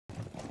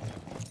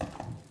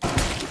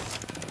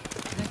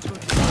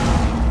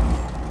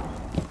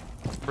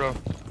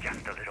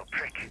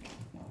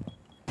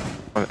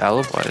With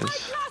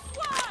alibis.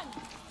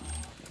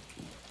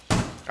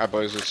 Alright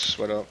boys, let's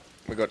sweat up.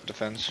 We got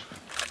defense.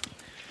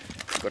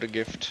 Got a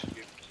gift.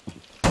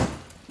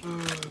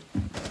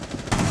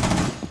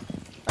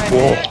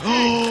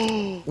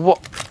 Whoa. What?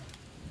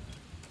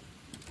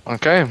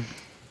 Okay.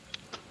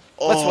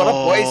 Let's sweat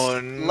up,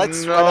 boys.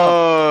 Let's sweat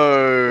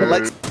up.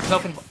 Let's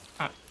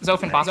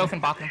Zofen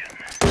bottom.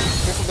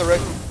 careful the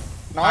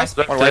roof. Nice.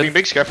 One waiting,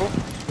 big, careful.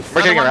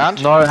 Rotating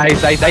around. No, ace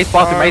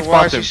spot him, ace Why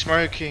spot is he him.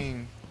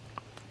 smoking?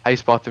 Ace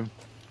spot him.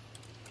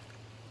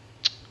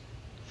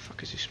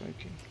 Fuck is he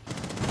smoking?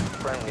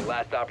 Friendly,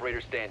 last operator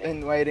standing.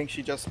 In waiting,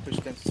 she just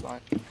pushed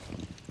inside.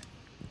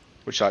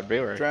 Which side, B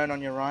or A? Drone on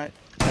your right.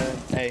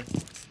 A.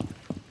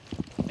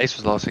 Ace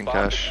was lost in Bomb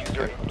cash.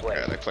 diffuser in place.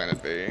 Yeah, they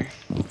planted B.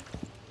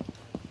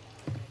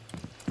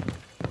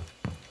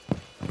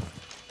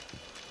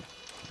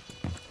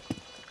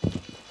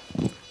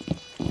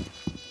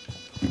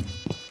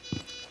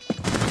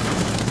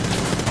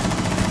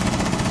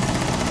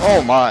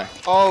 Oh my.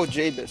 Oh,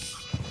 Jabus.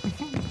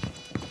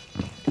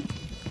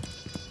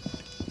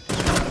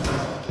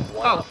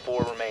 One of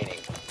 4 remaining.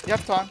 You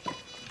have time.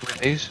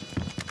 Ace.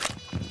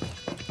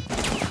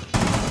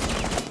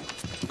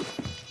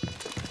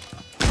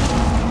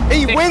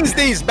 He wins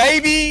these,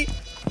 baby!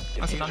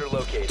 Diffuser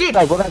located. Dude,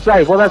 What that's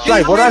right, what that's He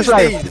right, what wins that's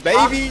right. these,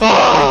 baby!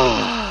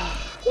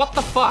 what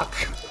the fuck?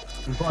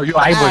 Bro, your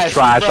aim was Ash,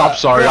 trash, bro, I'm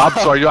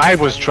sorry, your aim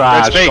was Don't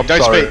trash. speak, I'm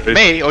don't sorry. speak.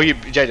 Me or you,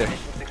 JJ?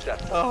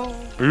 Successful. Oh.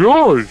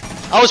 Yours.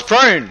 I was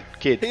prone,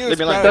 kid. He was Leave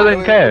me alone. prone. Doesn't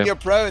When care. you're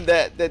prone,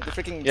 the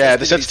freaking Yeah,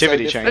 the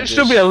sensitivity sensitivity is so It changes.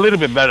 should be a little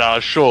bit better,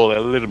 surely,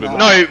 a little bit No.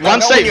 better. No,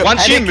 once not when you're you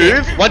panicking.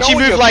 move, Not when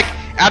you're- like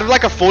out of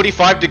like a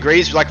 45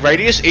 degrees like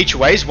radius each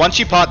ways, once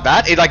you part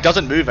that, it like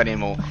doesn't move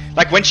anymore.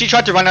 Like when she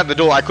tried to run out the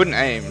door, I couldn't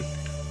aim.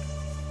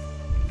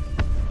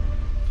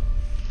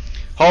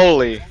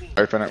 Holy.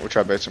 Open it, we'll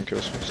try bait some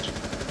kills first.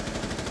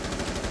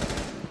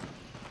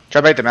 Try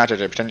bait them out,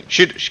 JJ, pretend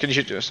shoot, can you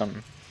shoot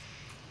something?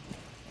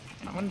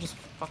 I'm gonna just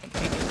fucking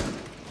take it.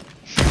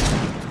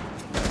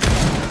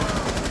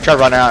 Try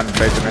run out and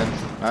bait them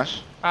in.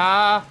 Nice.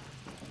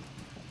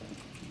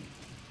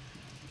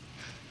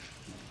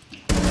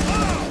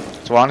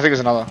 So one, I think there's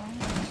another.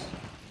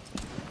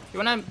 You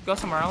wanna go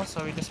somewhere else,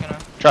 or are we just gonna...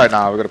 Try it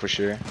now, we gotta push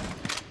you.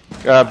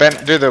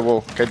 Ben, do the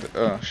wall. Okay,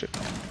 oh shit.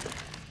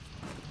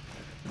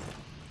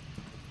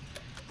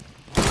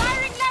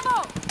 Firing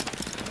level!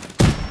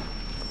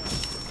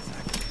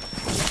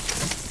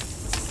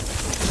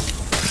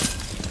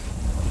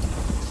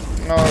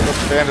 No,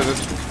 that's banded it.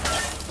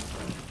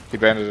 He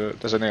banded it.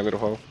 There's only a little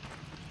hole.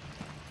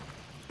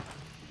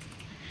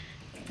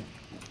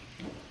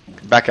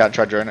 Back out and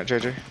try drone it,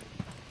 JJ.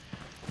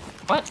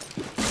 What?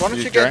 Why don't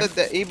Use you get drone?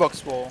 the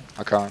E-box wall?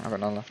 I can't, I've got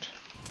none left.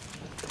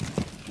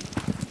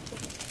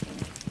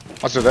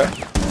 What's it there?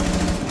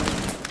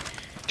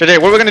 JJ,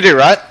 what we're gonna do,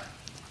 right?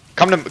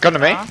 Come to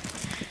me.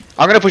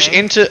 I'm gonna push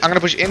into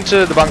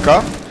the bunker.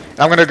 And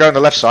I'm gonna go on the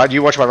left side.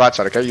 You watch my right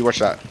side, okay? You watch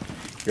that.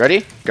 You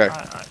ready? Go.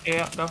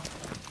 Yeah, go.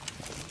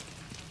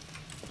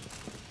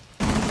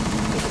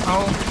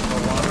 Oh,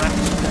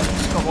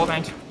 just go wall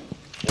bank.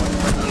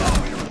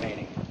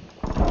 Remaining.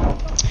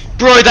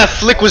 Bro, that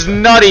flick was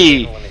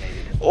nutty!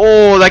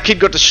 Oh, that kid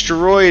got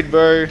destroyed,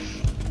 bro.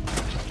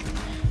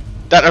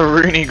 That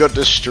Aruni got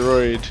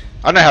destroyed.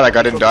 I don't know how that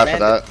guy didn't die for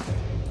that.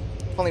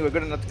 If only we're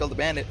good enough to kill the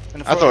bandit.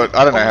 And I don't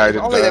know how he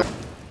didn't only die. they-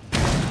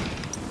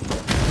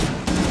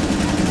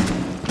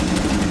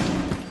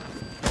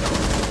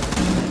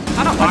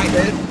 I don't mind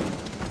Dead. it.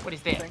 What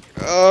is that?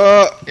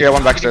 Yeah,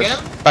 one Did you backstairs. get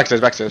him?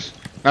 Backstairs.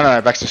 No,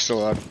 Backstairs still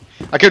alive.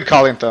 I killed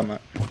Carly and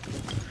Thermite.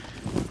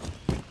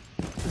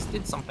 Just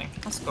did something.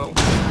 Let's go.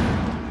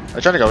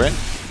 They're trying to go in.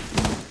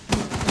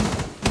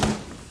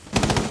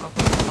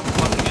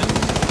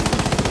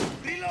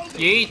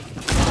 Yeet.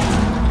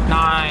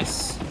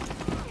 Nice.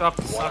 Drop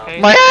this, okay.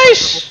 My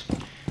ace!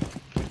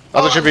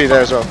 Other should be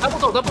there as well.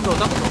 Double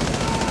door.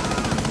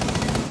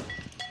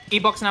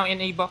 E-box now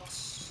in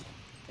E-box.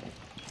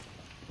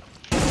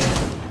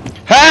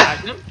 Ha!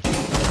 Tag them.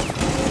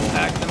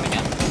 Tag them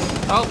again.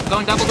 Oh,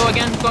 going double door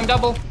again. Going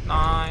double. Op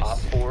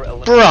Nice. 4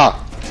 eliminated.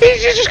 Bruh! He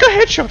just got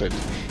headshotted.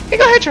 He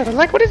got headshotted.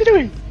 Like, what is he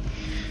doing?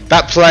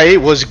 That play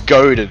was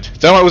goaded.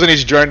 Thermite was on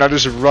his drone. I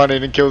just run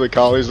in and kill the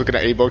Carly. He's looking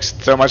at A-box.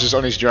 Thermite's just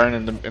on his drone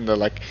in the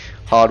like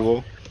hard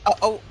wall.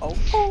 Oh,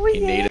 He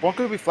needed. One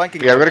could be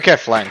flanking. Yeah, we gotta care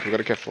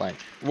flank.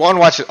 One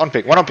watch it on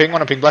ping. One on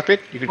ping. Black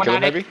pit. You could One kill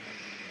him attic. maybe.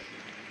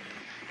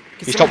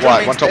 Can He's someone top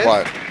white. drone One top main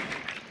white. stairs?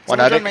 One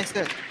Someone drone attic. main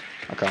stairs.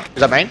 Okay. Is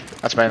that main?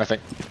 That's main, I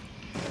think.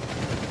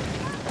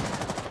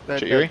 Dead,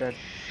 Shit, dead, Yui? dead.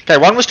 Okay,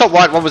 one was top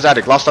white, one was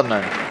attic. Last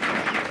unknown.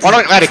 One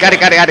on attic.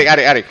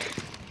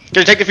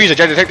 JJ, take the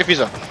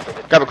fuser.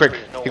 Grab it quick.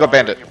 He got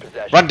bandit.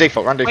 Run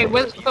default.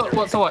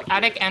 Wait, so what?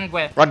 Attic and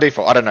where? Run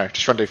default. I don't know.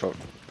 Just run default.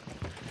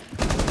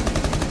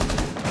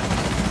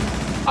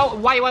 Oh,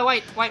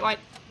 white.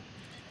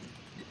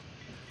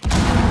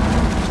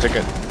 Stick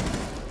it.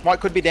 White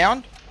could be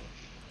down.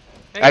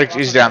 Attic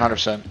is down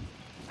 100%.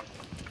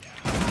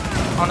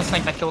 Honestly,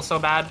 that kill's so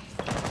bad.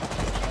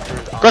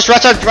 Cross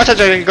right side,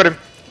 JJ. You got him.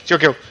 It's your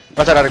kill.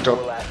 What's that attic Four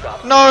door? last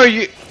op. No,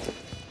 you.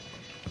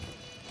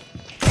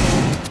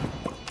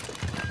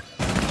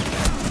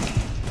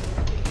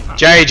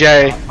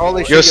 JJ,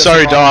 Holy shit, you're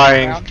so surviving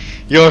dying. next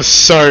round. You're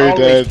so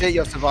Holy dead. shit,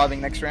 you're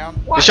surviving next round.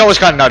 The shot was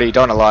kind of nutty,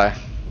 don't wanna lie.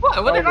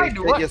 What? What did Holy I do?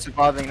 shit, What? you're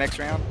surviving next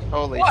round.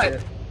 Holy What?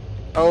 shit.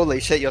 Holy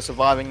shit, you're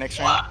surviving next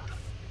round.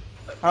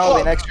 What? Holy,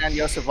 What? next round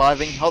you're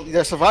surviving. Holy,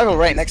 the survival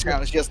rate next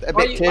round is just a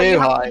Why bit you- why you too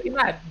have to high. be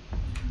mad?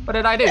 What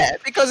did I do? Yeah,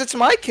 because it's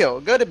my kill.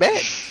 Go to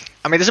bed.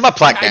 I mean, this is my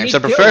plat I game, need so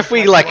I prefer kills, if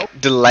we like,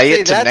 like delay See,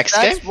 it to the next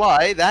game.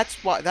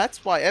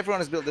 That's why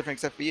everyone is built different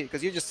except for you,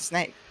 because you're just a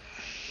snake.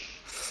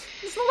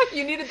 It's not like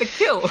you needed the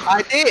kill.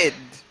 I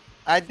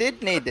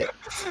did need it.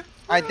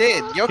 I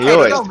did. Your He KD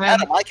always- doesn't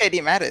matter. My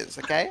KD matters,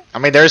 okay? I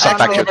mean, there is I some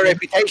don't know fact your checking.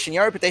 reputation.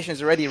 Your reputation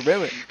is already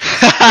ruined.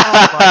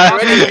 Oh You're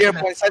already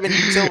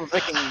 0.7 silver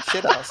freaking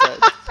shit house. So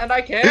And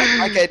I care?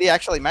 my KD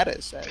actually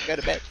matters. So go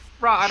to bed.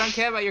 Bro, I don't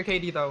care about your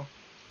KD though.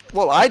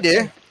 Well, I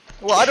do.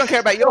 Well, I don't care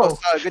about yours.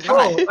 So good No,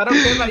 night. I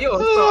don't care about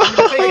yours, so I'm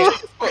gonna take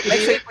it. Make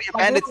sure you put your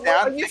bandits Are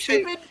down. you Make sure,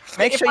 stupid?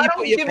 make If sure I you don't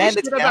put your give a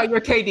bandits shit down. about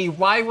your KD,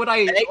 why would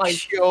I Make like?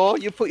 sure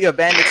you put your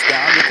bandits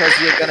down because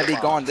you're gonna be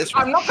gone this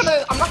I'm round. not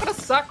gonna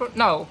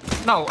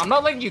no, I'm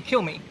not letting you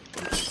kill me.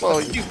 Well,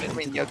 I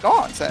mean, you're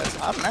gone, so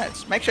I don't know.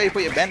 Just make sure you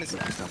put your bandits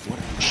down.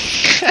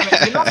 I mean,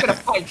 you're not gonna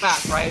fight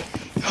back, right?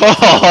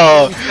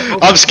 Oh,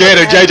 I'm scared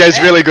of JJ's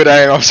really good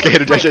aim. I'm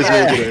scared of JJ's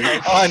really good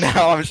aim. Oh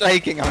no, I'm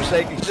shaking. I'm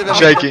shaking. I'm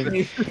shaking.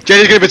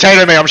 JJ's gonna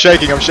potato me. I'm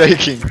shaking. I'm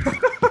shaking.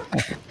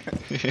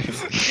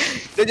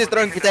 They're just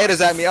throwing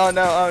potatoes at me. Oh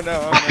no, oh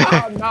no,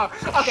 oh no. Oh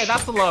no. Okay,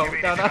 that's low.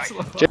 No, that's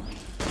low.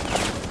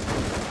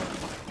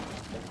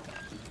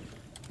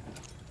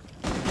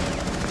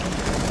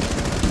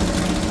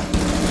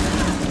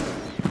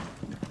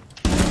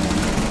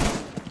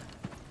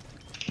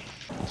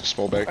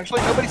 Small bag.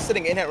 Actually, nobody's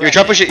sitting in it right You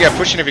try now. push it. Yeah,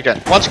 push it if you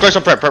can. Once close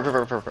on prep. Prep.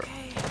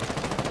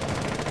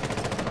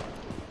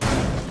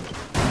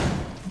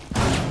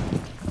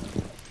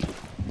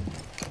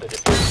 The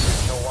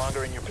diffuser is no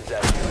longer in your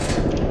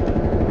possession.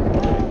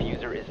 The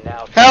diffuser is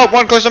now. Help!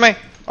 One close on me.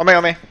 On me.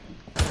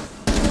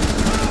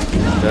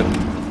 Dead.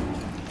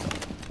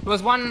 There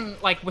was one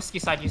like whiskey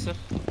side, Yusuf.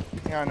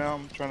 Yeah, I know.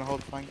 I'm trying to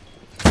hold the flank.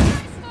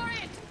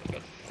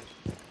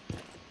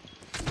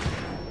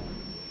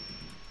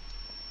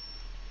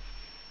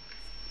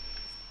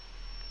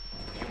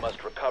 You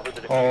must recover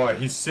the Oh, diffuser.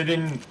 he's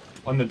sitting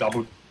on the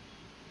double.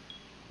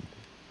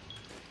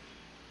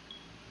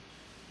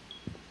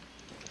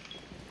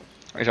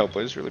 I need help,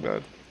 please. Really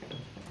bad.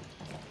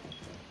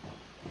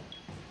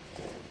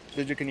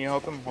 Did can you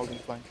help him? I'm holding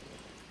the flank.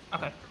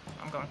 Okay,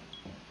 I'm going.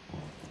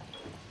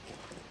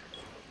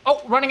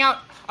 Oh, running out.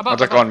 Above.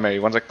 One's like above. on me.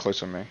 One's like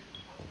close on me.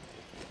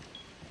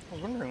 I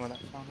was wondering what that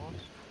sound was.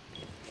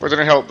 Where's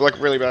gonna help? Like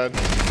really bad.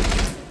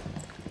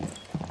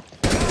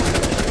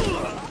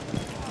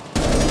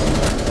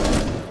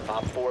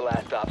 Op 4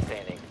 last stop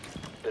standing.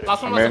 The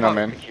Last one I'm was in. above.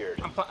 I'm in.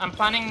 secured. I'm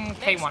planning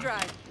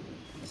K1.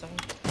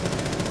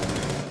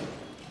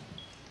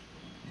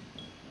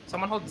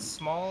 Someone hold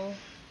small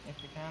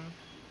if you can.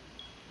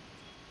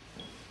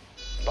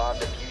 Bomb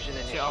diffusion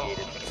Yeah.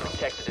 initiated.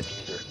 Protect the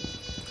diffuser.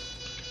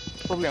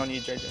 Probably on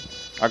you,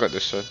 JJ. I got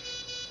this side.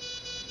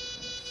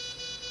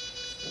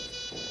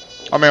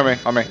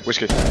 On me.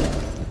 Whiskey.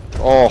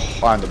 Oh,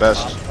 I'm the Op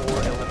best.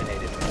 4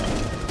 eliminated.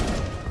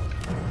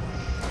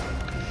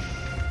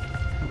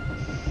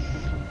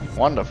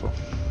 Wonderful.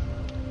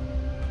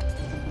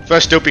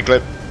 First dopey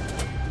clip.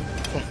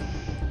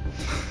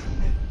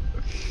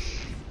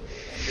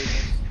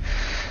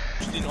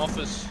 Just in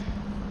office.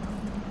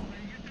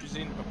 Just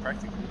in a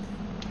practical.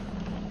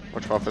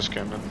 Which office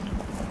came in?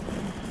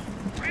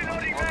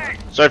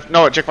 So,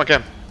 no, check my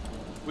cam.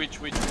 Which?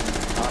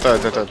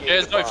 Third.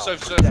 Yeah, no, so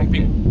from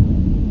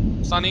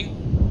ping.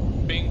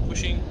 Stunning. Ping,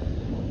 pushing.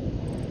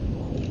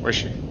 Where's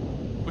she?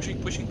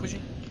 Pushing.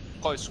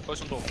 Close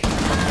on door.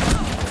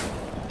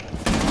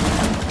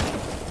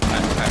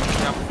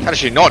 Now, How does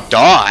she not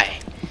die?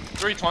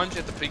 3 times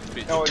you have to peek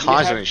the bitch. No, you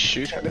Times have- when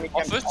shoot. Let me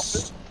count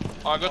Office.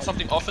 I got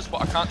something office,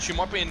 but I can't. She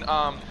might be in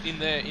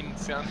there in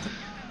fountain.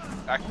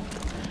 Back.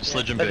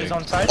 Sledge and big.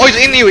 Oh, he's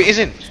in you. He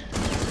isn't.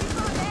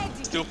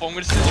 Still, I'm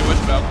gonna send you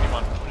West balcony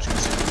one. I'm just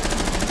gonna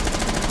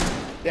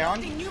send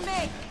Down.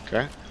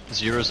 Okay.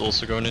 Zero's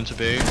also going into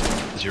B.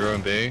 Zero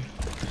and B.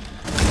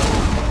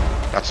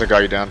 That's the guy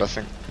you downed, I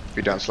think. If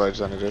you down slaves,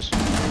 then it is.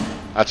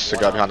 That's the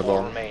guy behind the 4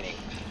 ball. remaining.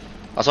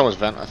 That's almost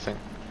vent, I think.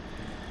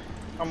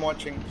 I'm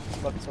watching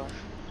left side.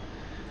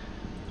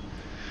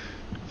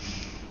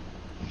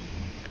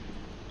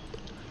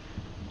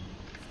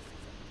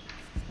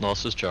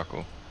 Last is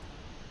Jackal.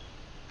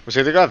 Was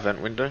he the guy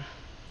vent window?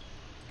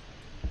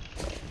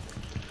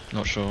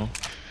 Not sure.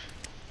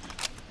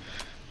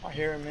 I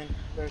hear him in.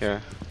 There's, Yeah.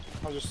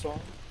 I just saw him.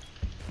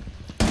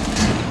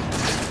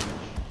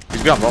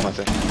 He's behind bomb, I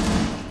think.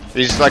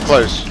 He's like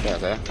close. Yeah,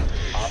 there.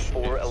 Op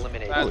 4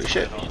 eliminated. Holy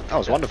shit. That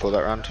was wonderful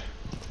that round.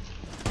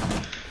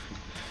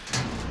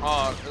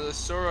 Oh, the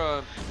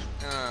Sura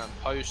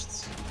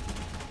posts.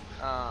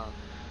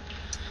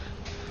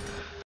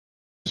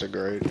 It's a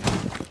great.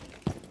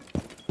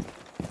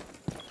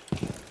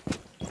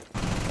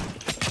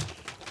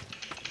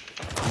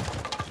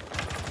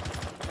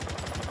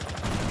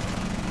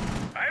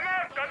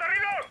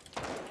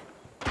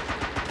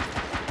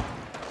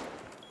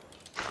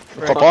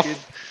 Pop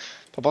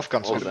off. Pop off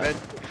guns. Hold it.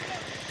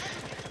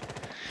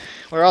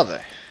 Where are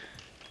they?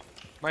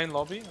 Main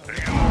lobby.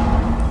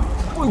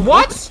 Wait,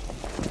 what?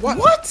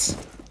 What?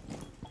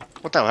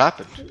 What the hell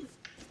happened?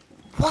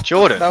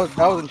 Jordan. That was He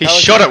intelligent.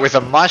 shot it with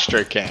a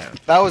maestro cam.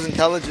 That was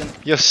intelligent.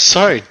 You're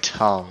so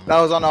dumb. That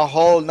was on a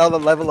whole nother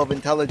level of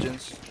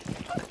intelligence.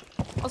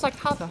 I was like,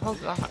 how the hell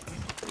did that happen?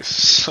 You're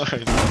so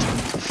dumb.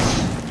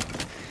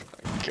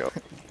 God.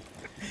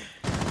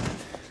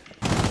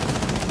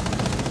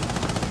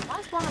 Why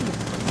is one of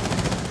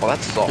them? Oh,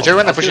 that's soft. Did you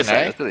when they're I was gonna pushing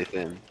say, A? That's really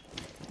thin.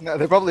 No,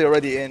 they're probably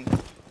already in.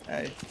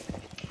 Hey.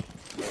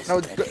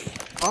 No,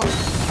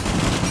 oh.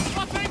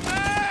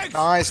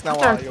 Nice,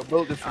 Noah. You're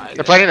built different.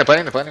 They're playing. No,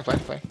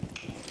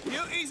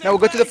 we'll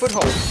go to the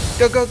foothold.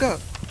 Go, go, go.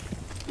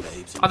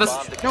 Oh,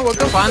 there's... No, we'll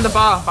go. Find the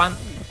bar. Find...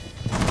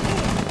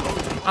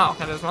 Oh,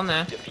 okay, there's one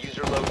there.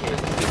 Diffuser located.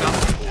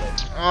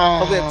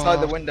 Probably outside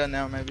the Oh. window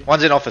now, maybe.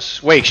 One's in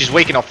office. Weak. She's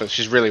weak in office.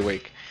 She's really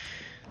weak.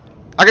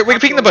 Okay, we're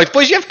picking them both.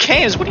 Boys, you have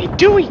cans. What are you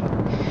doing?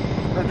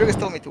 Rodriguez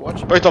told me to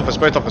watch. Both office.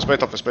 One's Yeah, on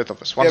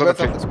the both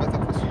thing. of us, both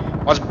of us.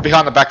 One's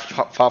behind the back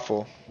far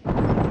four.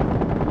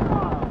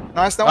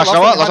 Nice, Noah. Last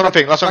Noah. Last one on behind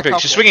ping. Last the one on ping.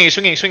 back She's half swinging.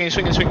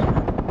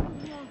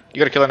 You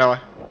gotta kill her,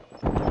 Noah.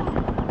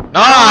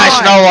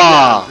 Nice,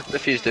 Noah.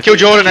 Defuse. Kill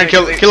Jordan and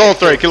kill all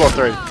three. Kill all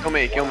three. Kill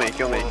me,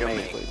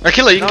 please. No,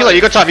 kill her. You can kill her.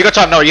 You got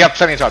time. Noah. You have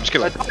plenty of time. Just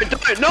kill her.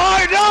 No!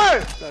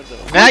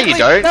 Now you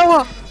don't.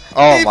 Noah!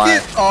 Oh He my.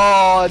 missed-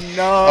 Oh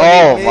no!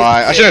 Oh he my.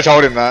 I missed should have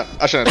told him that.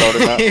 I shouldn't have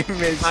told him it. that. He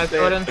missed Nice,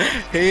 Jordan.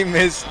 it. He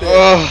missed it.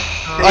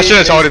 Oh, I should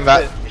have told him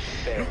that.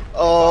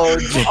 Oh, I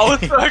was so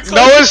excited.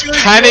 Noah's to kill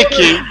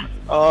panicking.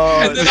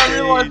 oh, And then I gee.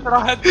 realized that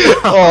I had to.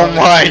 Oh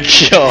my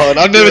god.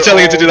 I'm never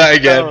telling him to do that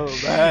again. Oh,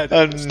 bad.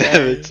 I'm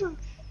never.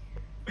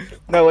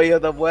 Noah, you're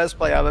the worst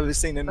player I've ever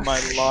seen in my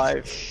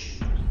life.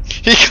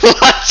 He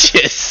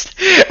clutches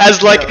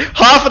as like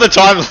half of the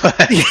time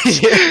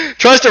left.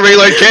 Tries to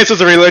reload, cancels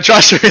the reload,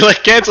 tries to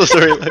reload, cancels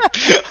the reload.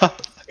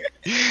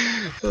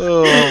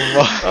 Oh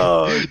my.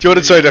 Oh,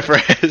 Jordan's so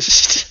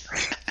depressed.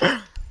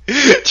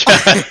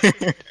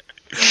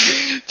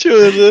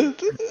 Jordan.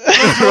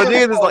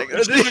 Rodriguez is like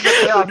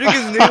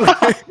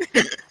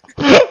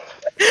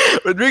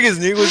Rodriguez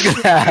knew what was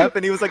gonna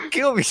happen. He was like,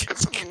 "Kill me."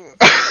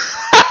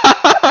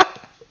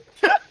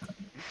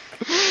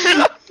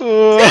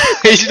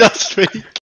 He does speak.